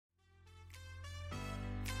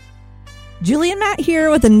Julie and Matt here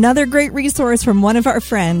with another great resource from one of our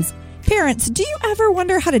friends. Parents, do you ever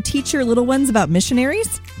wonder how to teach your little ones about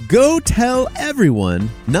missionaries? Go Tell Everyone,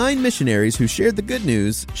 9 missionaries who shared the good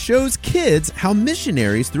news, shows kids how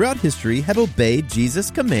missionaries throughout history have obeyed Jesus'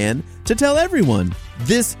 command to tell everyone.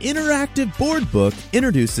 This interactive board book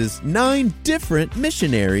introduces 9 different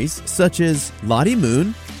missionaries, such as Lottie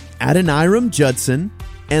Moon, Adoniram Judson,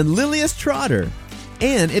 and Lilias Trotter.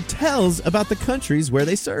 And it tells about the countries where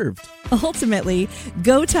they served. Ultimately,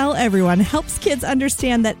 Go Tell Everyone helps kids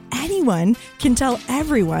understand that anyone can tell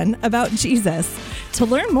everyone about Jesus. To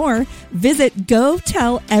learn more, visit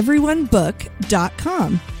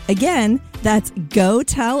gotelleveryonebook.com. Again, that's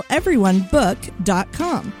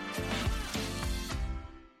gotelleveryonebook.com.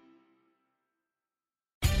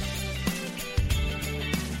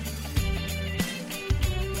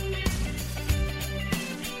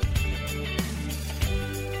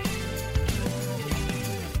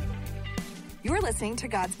 You're listening to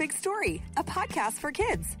God's Big Story, a podcast for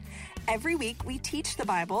kids. Every week, we teach the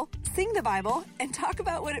Bible, sing the Bible, and talk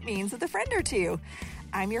about what it means with a friend or two.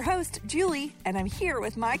 I'm your host, Julie, and I'm here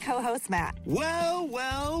with my co-host, Matt. Well,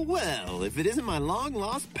 if it isn't my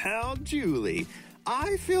long-lost pal, Julie.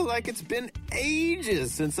 I feel like it's been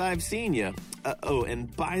ages since I've seen you.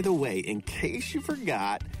 And by the way, in case you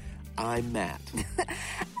forgot, I'm Matt.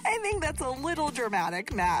 I think that's a little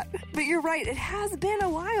dramatic, Matt. But you're right, it has been a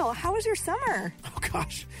while. How was your summer? Oh,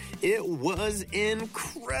 gosh, it was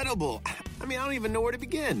incredible. I mean, I don't even know where to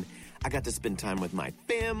begin. I got to spend time with my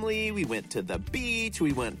family. We went to the beach.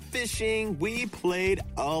 We went fishing. We played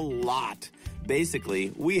a lot.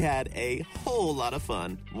 Basically, we had a whole lot of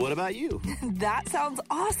fun. What about you? That sounds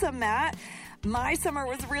awesome, Matt. My summer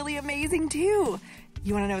was really amazing, too.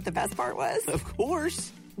 You want to know what the best part was? Of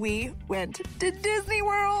course. We went to Disney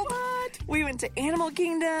World. What? We went to Animal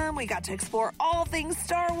Kingdom. We got to explore all things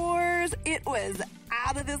Star Wars. It was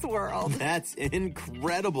out of this world. That's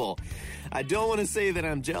incredible. I don't want to say that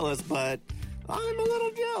I'm jealous, but I'm a little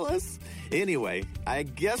jealous. Anyway, I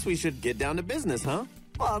guess we should get down to business, huh?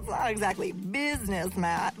 Well, it's not exactly business,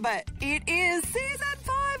 Matt, but it is season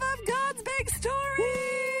 5 of God's Big Story.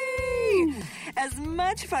 As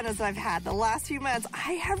much fun as I've had the last few months,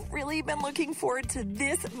 I have really been looking forward to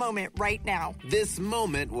this moment right now. This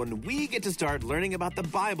moment when we get to start learning about the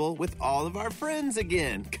Bible with all of our friends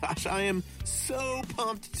again. Gosh, I am so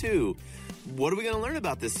pumped too. What are we going to learn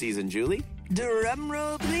about this season, Julie? Drum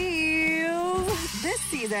roll, please. This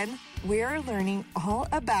season, we're learning all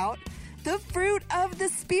about the fruit of the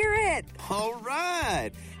Spirit. All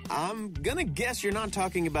right. I'm going to guess you're not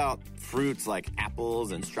talking about fruits like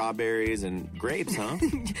apples and strawberries and grapes, huh?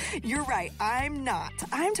 You're right. I'm not.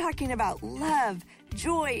 I'm talking about love,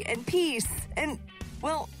 joy, and peace. And,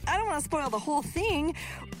 well, I don't want to spoil the whole thing.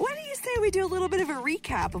 Why don't you say we do a little bit of a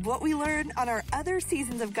recap of what we learned on our other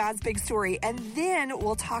seasons of God's Big Story, and then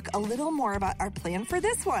we'll talk a little more about our plan for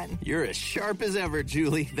this one. You're as sharp as ever,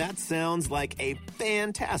 Julie. That sounds like a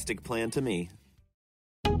fantastic plan to me.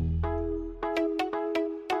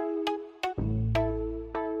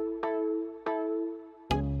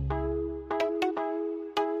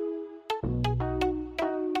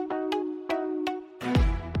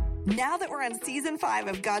 Now that we're on season 5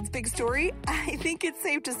 of God's Big Story, I think it's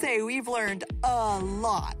safe to say we've learned a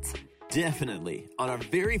lot. Definitely. On our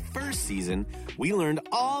very first season, we learned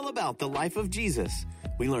all about the life of Jesus.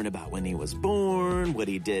 We learned about when he was born, what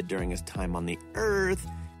he did during his time on the earth,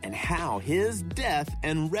 and how his death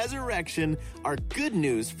and resurrection are good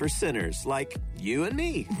news for sinners like you and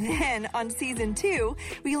me. Then on season 2,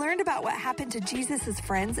 we learned about what happened to Jesus'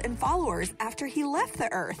 friends and followers after he left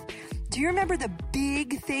the earth. Do you remember the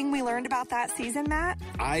big thing we learned about that season, Matt?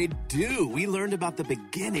 I do. We learned about the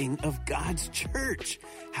beginning of God's church,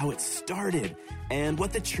 how it started, and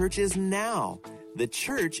what the church is now. The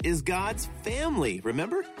church is God's family,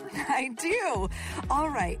 remember? I do. All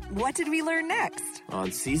right, what did we learn next?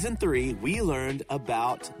 On season 3, we learned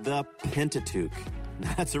about the Pentateuch.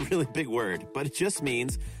 That's a really big word, but it just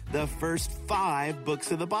means the first 5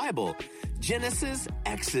 books of the Bible. Genesis,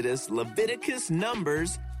 Exodus, Leviticus,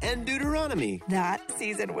 Numbers, and Deuteronomy. That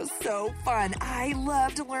season was so fun. I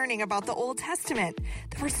loved learning about the Old Testament.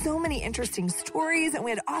 There were so many interesting stories, and we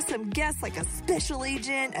had awesome guests like a special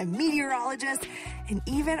agent, a meteorologist, and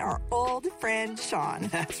even our old friend Sean.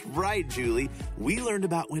 That's right, Julie. We learned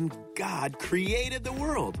about when God created the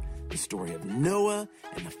world, the story of Noah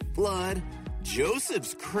and the flood,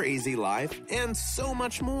 Joseph's crazy life, and so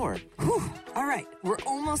much more. Whew. All right, we're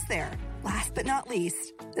almost there. Last but not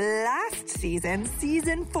least, last season,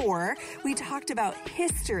 season 4, we talked about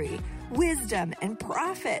history. wisdom, and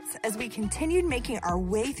prophets as we continued making our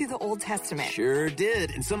way through the Old Testament. Sure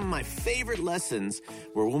did. And some of my favorite lessons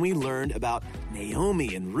were when we learned about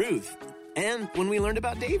Naomi and Ruth, and when we learned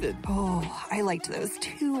about David. Oh, I liked those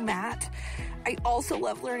too, Matt. I also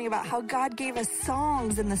love learning about how God gave us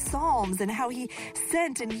songs in the Psalms and how he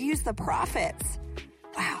sent and used the prophets.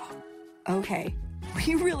 Wow. Okay.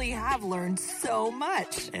 We really have learned so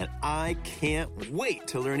much. And I can't wait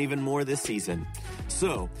to learn even more this season.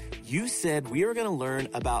 So, you said we are going to learn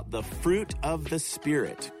about the fruit of the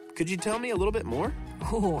Spirit. Could you tell me a little bit more?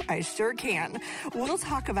 Oh, I sure can. We'll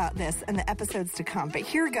talk about this in the episodes to come, but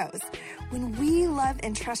here goes. When we love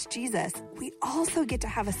and trust Jesus, we also get to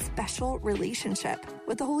have a special relationship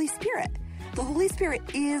with the Holy Spirit. The Holy Spirit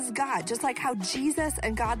is God, just like how Jesus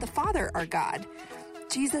and God the Father are God.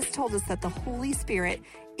 Jesus told us that the Holy Spirit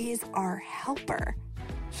is our helper.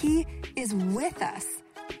 He is with us.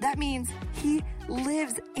 That means he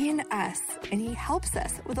lives in us and he helps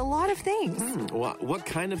us with a lot of things. What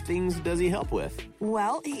kind of things does he help with?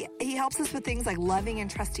 Well, he helps us with things like loving and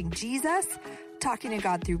trusting Jesus, talking to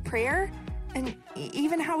God through prayer, and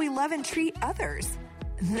even how we love and treat others.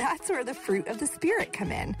 That's where the fruit of the Spirit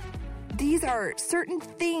come in. These are certain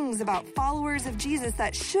things about followers of Jesus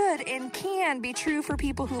that should and can be true for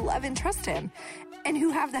people who love and trust him and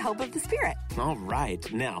who have the help of the Spirit. All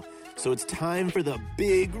right. Now, so it's time for the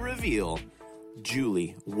big reveal.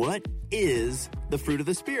 Julie, what is the fruit of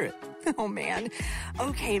the Spirit? Oh, man.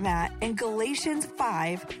 Okay, Matt. In Galatians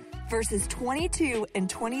 5, verses 22 and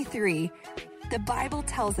 23, the Bible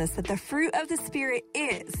tells us that the fruit of the Spirit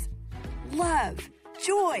is love,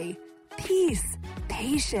 joy, peace,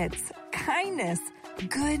 patience, kindness,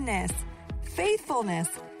 goodness, faithfulness,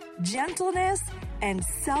 gentleness, and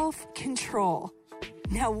self-control.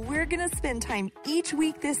 Now, we're going to spend time each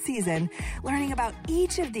week this season learning about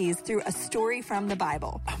each of these through a story from the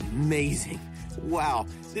Bible. Amazing. Wow,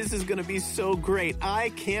 this is going to be so great. I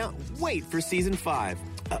can't wait for season 5.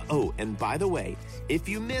 And by the way, if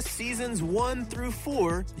you missed seasons 1 through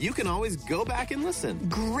 4, you can always go back and listen.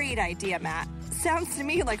 Great idea, Matt. Sounds to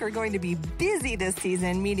me like we're going to be busy this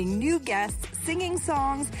season, meeting new guests, singing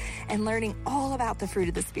songs, and learning all about the fruit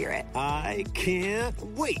of the Spirit. I can't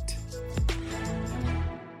wait.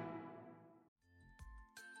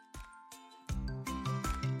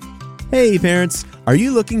 Hey parents, are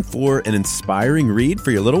you looking for an inspiring read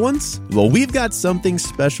for your little ones? Well, we've got something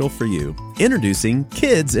special for you. Introducing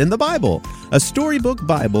Kids in the Bible, a storybook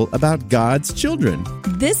Bible about God's children.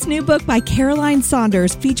 This new book by Caroline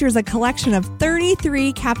Saunders features a collection of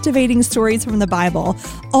 33 captivating stories from the Bible,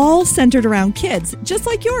 all centered around kids, just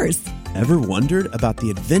like yours. Ever wondered about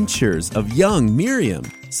the adventures of young Miriam,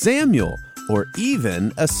 Samuel, or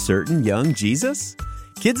even a certain young Jesus?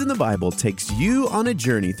 Kids in the Bible takes you on a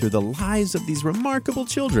journey through the lives of these remarkable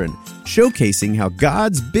children, showcasing how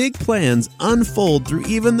God's big plans unfold through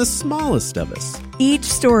even the smallest of us. Each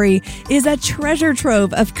story is a treasure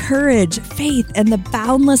trove of courage, faith, and the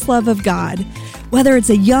boundless love of God. Whether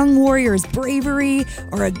it's a young warrior's bravery,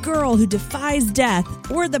 or a girl who defies death,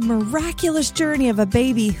 or the miraculous journey of a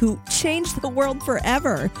baby who changed the world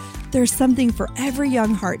forever, there's something for every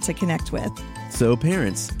young heart to connect with. So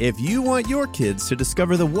parents, if you want your kids to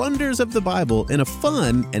discover the wonders of the Bible in a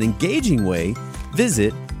fun and engaging way,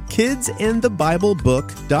 visit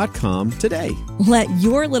kidsandthebiblebook.com today. Let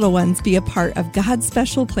your little ones be a part of God's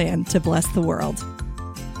special plan to bless the world.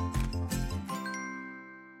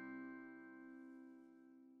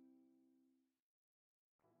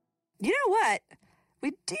 You know what?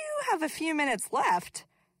 We do have a few minutes left.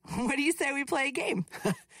 What do you say we play a game?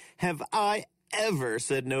 Have I ever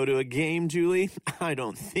said no to a game, Julie? I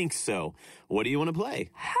don't think so. What do you want to play?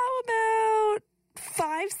 How about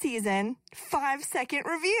 5-season, 5-second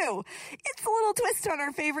review? It's a little twist on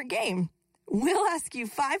our favorite game. We'll ask you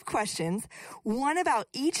 5 questions, one about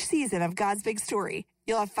each season of God's big story.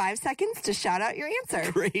 You'll have 5 seconds to shout out your answer.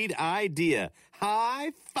 Great idea.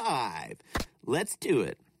 High five. Let's do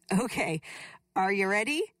it. Okay, are you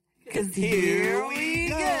ready? Because here we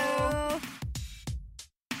go.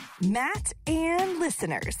 Matt and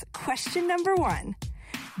listeners, question number 1.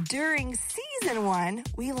 During season 1,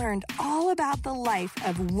 we learned all about the life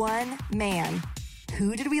of one man.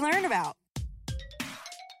 Who did we learn about?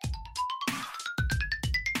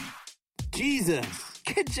 Jesus.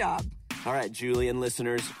 Good job. All right, Julie and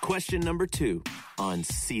listeners, question number 2. On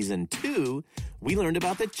season 2, we learned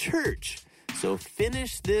about the church. So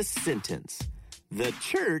finish this sentence. The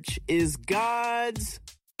church is God's...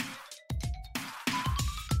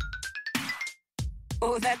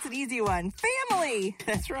 Oh, that's an easy one. Family.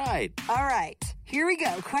 That's right. All right, here we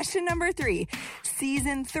go. Question number 3.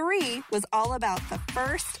 Season 3 was all about the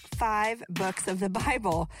first 5 books of the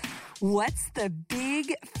Bible. What's the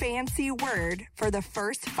big fancy word for the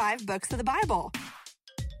first 5 books of the Bible?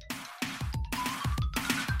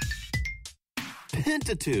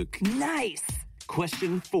 Pentateuch. Nice.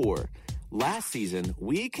 Question 4. Last season,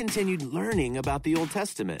 we continued learning about the Old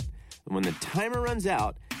Testament. And when the timer runs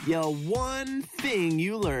out, yell one thing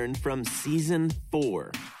you learned from season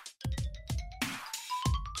 4.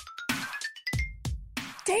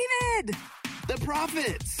 David! The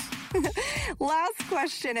prophets. Last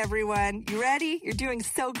question, everyone. You ready? You're doing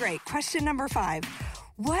so great. Question number 5.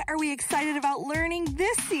 What are we excited about learning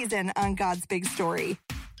this season on God's Big Story?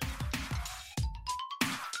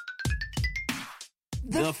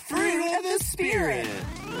 The fruit of the Spirit.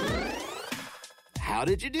 How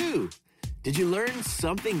did you do? Did you learn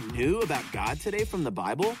something new about God today from the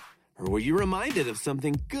Bible? Or were you reminded of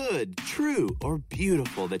something good, true, or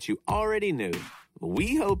beautiful that you already knew?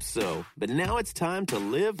 We hope so, but now it's time to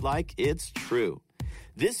live like it's true.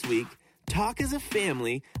 This week, talk as a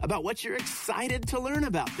family about what you're excited to learn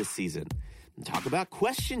about this season. And talk about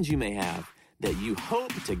questions you may have that you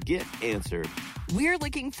hope to get answered. We're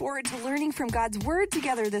looking forward to learning from God's Word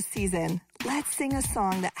together this season. Let's sing a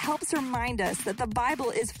song that helps remind us that the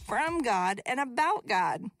Bible is from God and about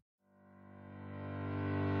God.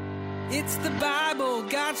 It's the Bible,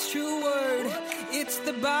 God's true word. It's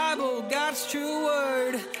the Bible, God's true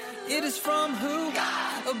word. It is from who?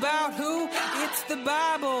 God. About who? It's the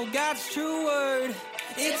Bible, God's true word.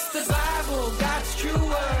 It's the Bible, God's true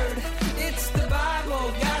word. It's the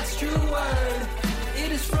Bible, God's true word.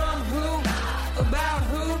 It is from who? God. About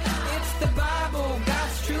who? It's the Bible,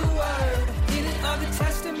 God's true word. In it are the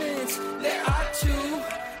testaments, there are 2.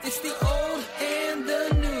 It's the old and the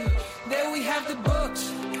new. There we have the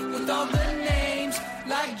books with all the names,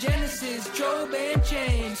 like Genesis, Job, and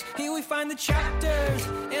James. Here we find the chapters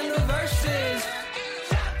and the verses.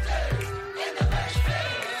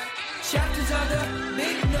 Chapters are the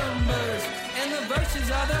big numbers, and the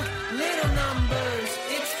verses are the little numbers.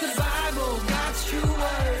 It's the Bible, God's true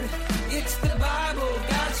word. It's the Bible,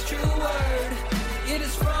 God's true word. It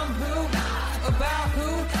is from who? About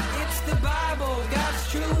who? It's the Bible,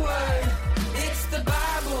 God's true word. It's the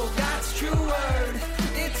Bible, God's true word.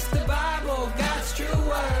 It's the Bible, God's true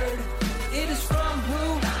word. It is from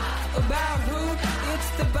who? About who? It's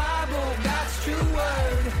the Bible, God's true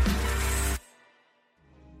word.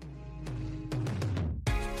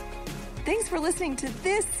 Thanks for listening to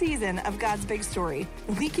this season of God's Big Story.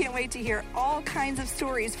 We can't wait to hear all kinds of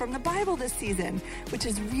stories from the Bible this season, which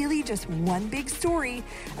is really just one big story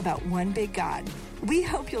about one big God. We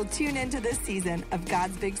hope you'll tune into this season of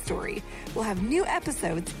God's Big Story. We'll have new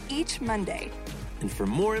episodes each Monday. And for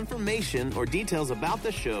more information or details about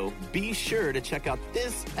the show, be sure to check out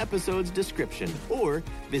this episode's description or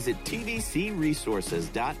visit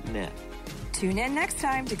tvcresources.net. Tune in next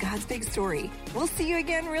time to God's Big Story. We'll see you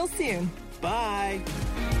again real soon. Bye.